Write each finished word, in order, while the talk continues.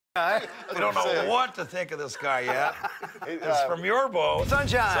We don't know what to think of this guy yet. It's from your boat.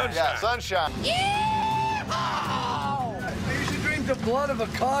 Sunshine. Yeah, sunshine. You should drink the blood of a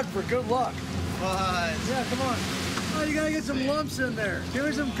cod for good luck. What? Yeah, come on. Oh, you gotta get some lumps in there. Give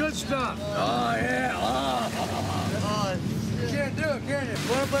me some good stuff. Oh, yeah. Oh. You can't do it, can you?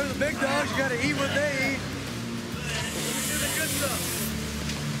 Wanna play with the big dogs, you gotta eat what they eat. Do the good stuff.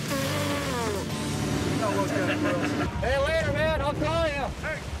 Hey, later, man. I'll call you.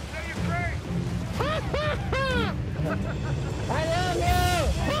 Hey, say you're great. I love you.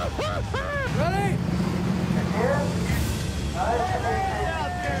 Ready?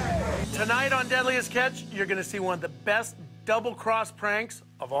 Tonight on Deadliest Catch, you're gonna see one of the best double-cross pranks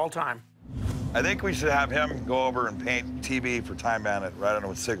of all time. I think we should have him go over and paint TV for Time Bandit right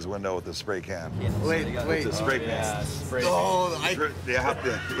under Sig's window with the spray can. Wait. With the spray can. Yeah, You have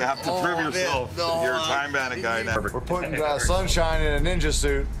to prove yourself. You're a Time Bandit guy now. We're putting Sunshine in a ninja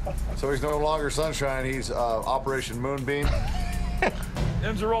suit, so he's no longer Sunshine. He's Operation Moonbeam.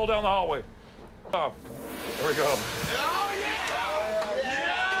 Ninja roll down the hallway. Oh, there we go.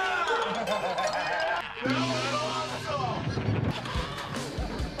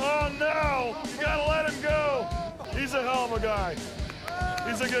 Oh, no! You gotta let him go! He's a hell of a guy.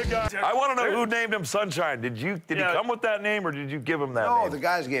 He's a good guy. I want to know who named him Sunshine. Did he come with that name, or did you give him that name? No, the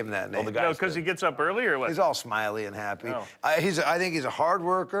guys gave him that name. Oh, the guys No, because he gets up early or what? He's all smiley and happy. Oh. I think he's a hard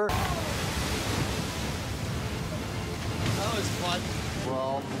worker. That was fun.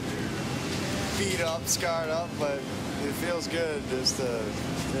 Well, beat up, scarred up, but it feels good just to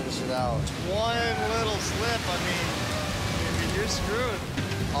finish it out. One little slip, I mean, you're screwed.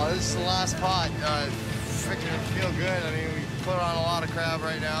 Oh, this is the last pot. Freaking feel good. I mean, we put on a lot of crab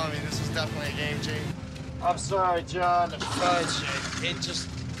right now. I mean, this is definitely a game changer. I'm sorry, John. It just...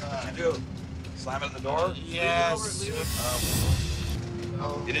 You slam it in the door? Yes. You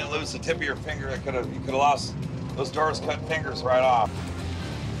didn't lose the tip of your finger. You could have lost. Those doors cut fingers right off.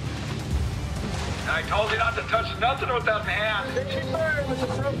 I told you not to touch nothing with that hand. She fired with a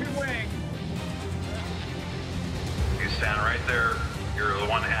broken wing. You stand right there. You're the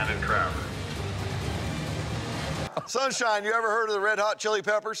one-handed crabber. Sunshine, you ever heard of the Red Hot Chili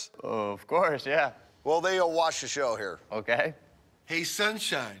Peppers? Oh, of course, yeah. Well, they'll watch the show here. Okay. Hey,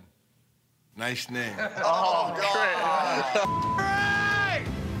 Sunshine. Nice name. Oh, God. Great!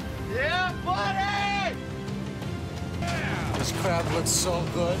 Yeah, buddy! This crab looks so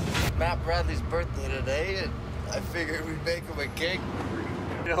good. Matt Bradley's birthday today, and I figured we'd make him a cake.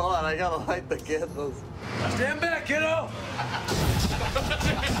 Hold on, I gotta light the candles. Stand back, kiddo.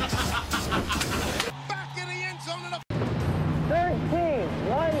 Back in the end zone and a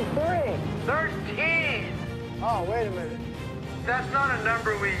 13! Oh, wait a minute. That's not a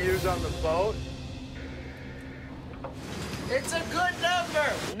number we use on the boat. It's a good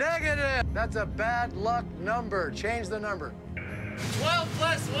number! Negative. That's a bad luck number. Change the number. 12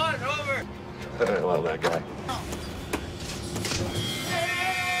 plus 1, over. I love that guy.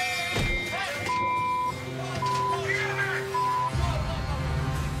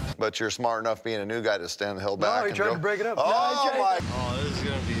 But you're smart enough, being a new guy, to stand the hell back. he tried to break it up. Oh, my. Oh, this is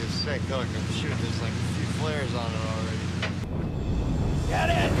gonna be a sick hook. Shoot, there's like a few flares on it already. Get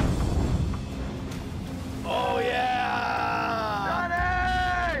it! Oh, yeah!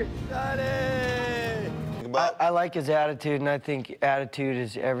 I like his attitude, and I think attitude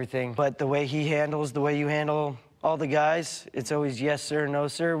is everything. But the way he handles, the way you handle all the guys, it's always yes, sir, no,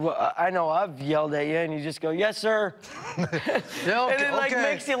 sir. Well, I know I've yelled at you, and you just go, yes, sir. Yeah, and it, like,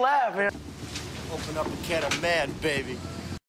 makes you laugh. Open up a can of man, baby.